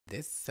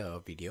this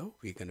video,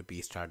 we're going to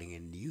be starting a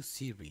new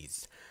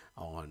series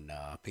on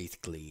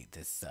basically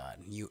this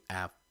new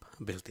app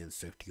built in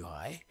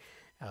SwiftUI.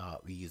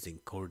 We're using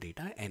core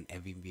data and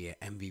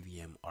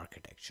MVVM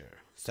architecture.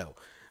 So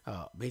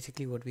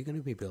basically what we're going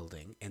to be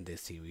building in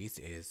this series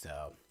is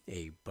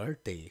a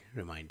birthday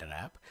reminder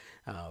app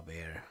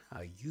where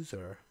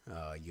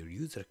your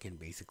user can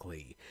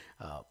basically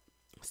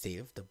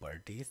save the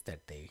birthdays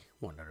that they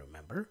want to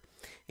remember,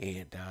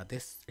 and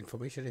this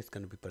information is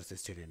going to be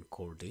persisted in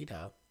core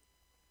data.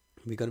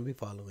 We're going to be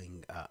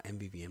following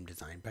MVVM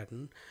design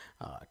pattern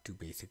to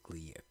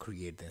basically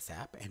create this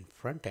app, and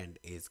front end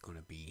is going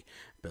to be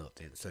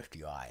built in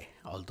SwiftUI.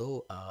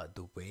 Although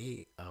the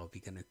way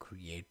we're going to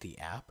create the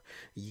app,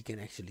 you can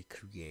actually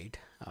create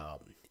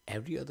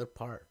every other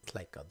part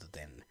like other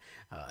than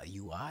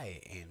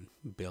UI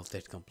and build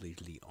it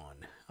completely on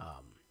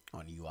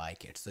UI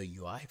kit. So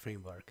UI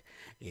framework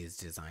is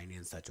designed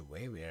in such a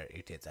way where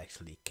it is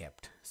actually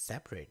kept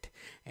separate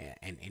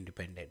and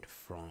independent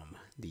from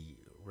the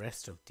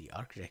rest of the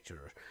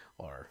architecture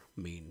or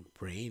main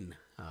brain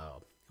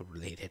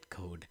related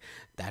code.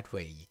 That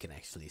way you can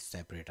actually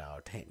separate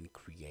out and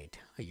create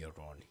your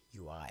own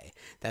UI.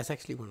 That's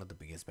actually one of the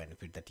biggest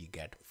benefit that you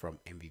get from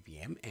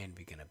MVVM, and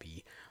we're gonna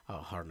be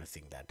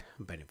harnessing that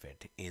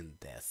benefit in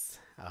this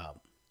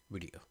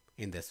video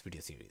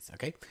series.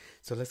 Okay,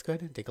 so let's go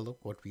ahead and take a look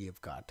what we have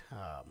got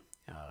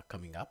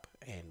coming up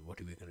and what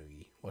we're going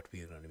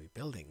to be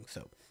building.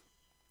 So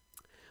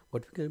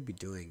what we're going to be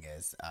doing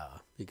is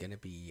we're going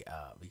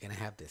to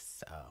have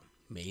this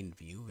main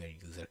view where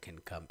user can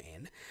come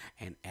in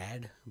and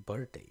add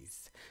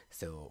birthdays.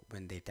 So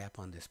when they tap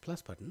on this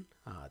plus button,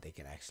 they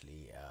can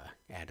actually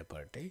add a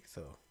birthday.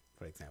 So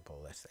for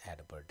example, let's add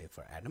a birthday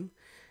for Adam,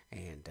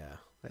 and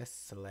let's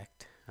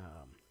select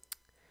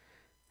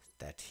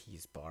that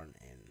he's born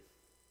in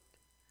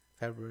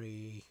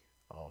February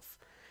of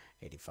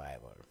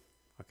 85, or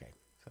okay,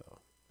 so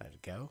let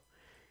it go,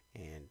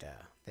 and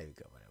there we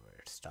go, whatever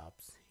it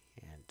stops,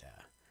 and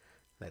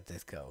let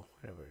this go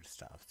wherever it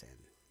stops, and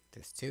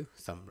this too,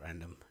 some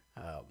random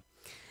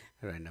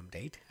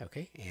date.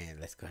 Okay, and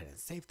let's go ahead and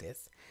save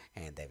this,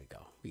 and there we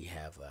go, we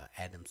have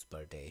Adam's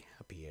birthday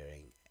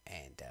appearing,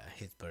 and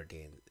his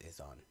birthday is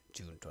on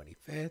June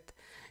 25th,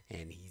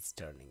 and he's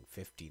turning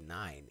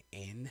 59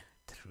 in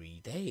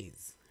 3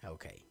 days.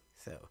 Okay,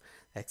 so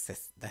that's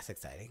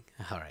exciting.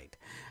 All right,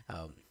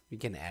 we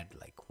can add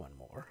like one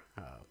more.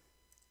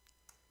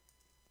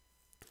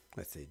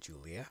 Let's say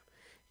Julia,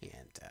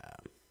 and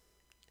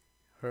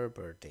her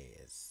birthday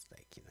is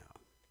like,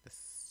 let's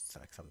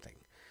select something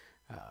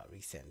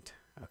recent.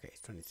 Okay,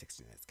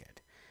 2016 is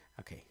good.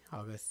 Okay,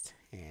 August,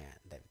 and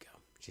there we go.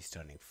 She's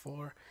turning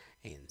 4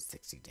 in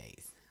 60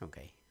 days.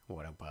 Okay,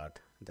 what about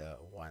the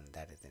one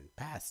that is in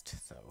past?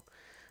 So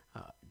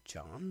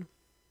John.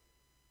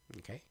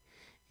 Okay,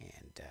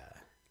 and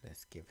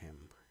let's give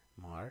him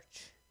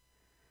March,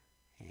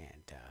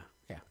 and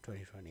yeah,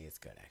 2020 is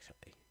good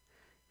actually.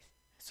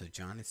 So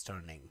John is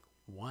turning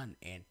 1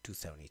 in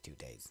 272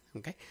 days.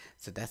 Okay,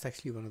 so that's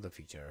actually one of the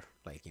feature,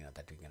 like,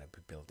 that we're going to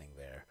be building,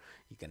 where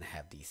you can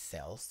have these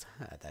cells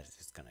that is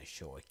just going to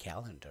show a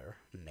calendar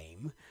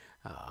name,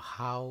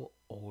 how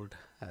old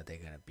they're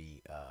going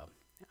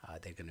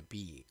to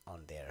be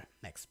on their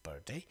next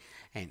birthday,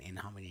 and in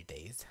how many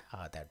days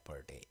that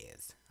birthday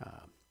is.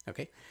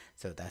 Okay,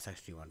 so that's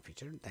actually one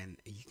feature. Then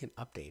you can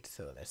update.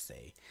 So let's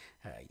say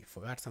you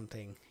forgot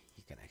something,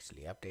 you can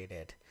actually update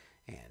it,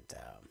 and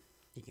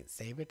you can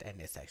save it,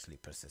 and it's actually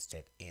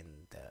persisted in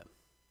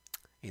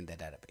the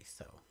database.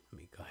 So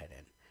let me go ahead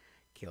and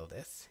kill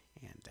this,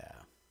 and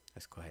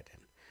let's go ahead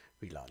and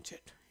relaunch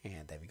it,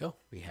 and there we go,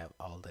 we have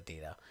all the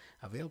data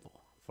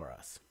available for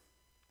us.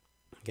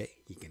 Okay,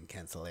 you can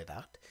cancel it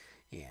out,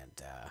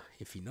 and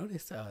if you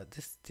notice,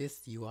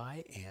 this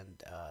UI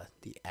and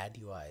the add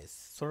UI is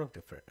sort of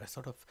different,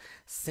 sort of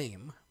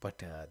same,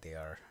 but they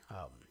are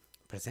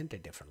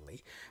presented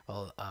differently.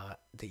 Well,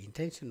 the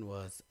intention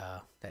was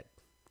that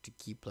to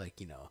keep, like,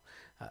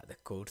 the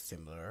code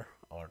similar,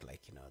 or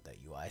like, the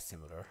UI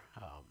similar,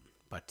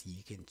 but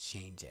you can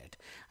change it.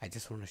 I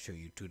just want to show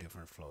you two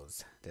different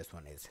flows. This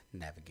one is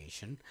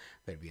navigation,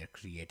 where we are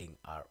creating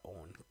our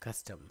own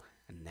custom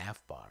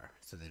nav bar.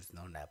 So there's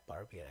no nav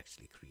bar, we are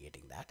actually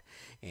creating that,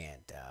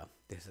 and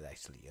this is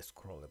actually a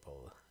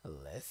scrollable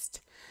list,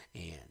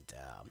 and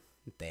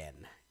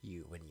then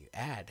when you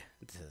add,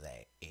 this is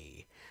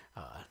a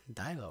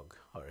dialog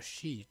or a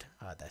sheet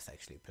that's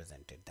actually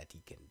presented that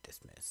you can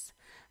dismiss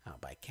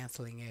by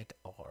canceling it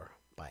or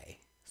by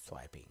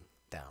swiping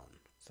down.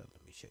 So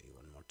let me show you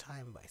one more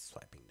time, by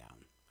swiping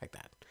down like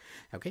that.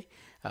 Okay,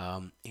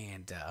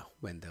 and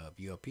when the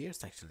view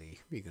appears, actually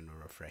we're going to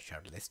refresh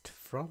our list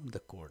from the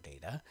core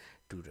data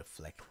to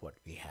reflect what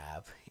we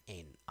have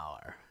in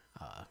our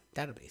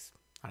database.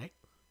 All right,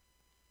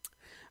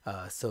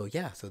 so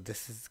yeah, so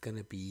this is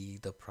gonna be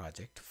the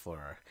project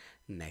for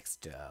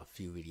next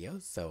few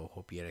videos. So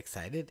hope you're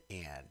excited,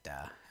 and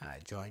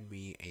join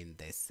me in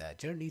this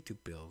journey to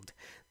build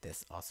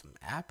this awesome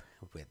app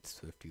with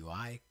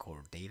SwiftUI,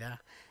 core data,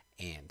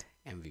 and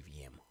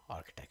MVVM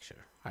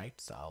architecture. Right,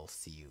 so I'll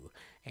see you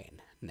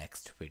in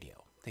next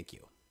video. Thank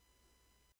you.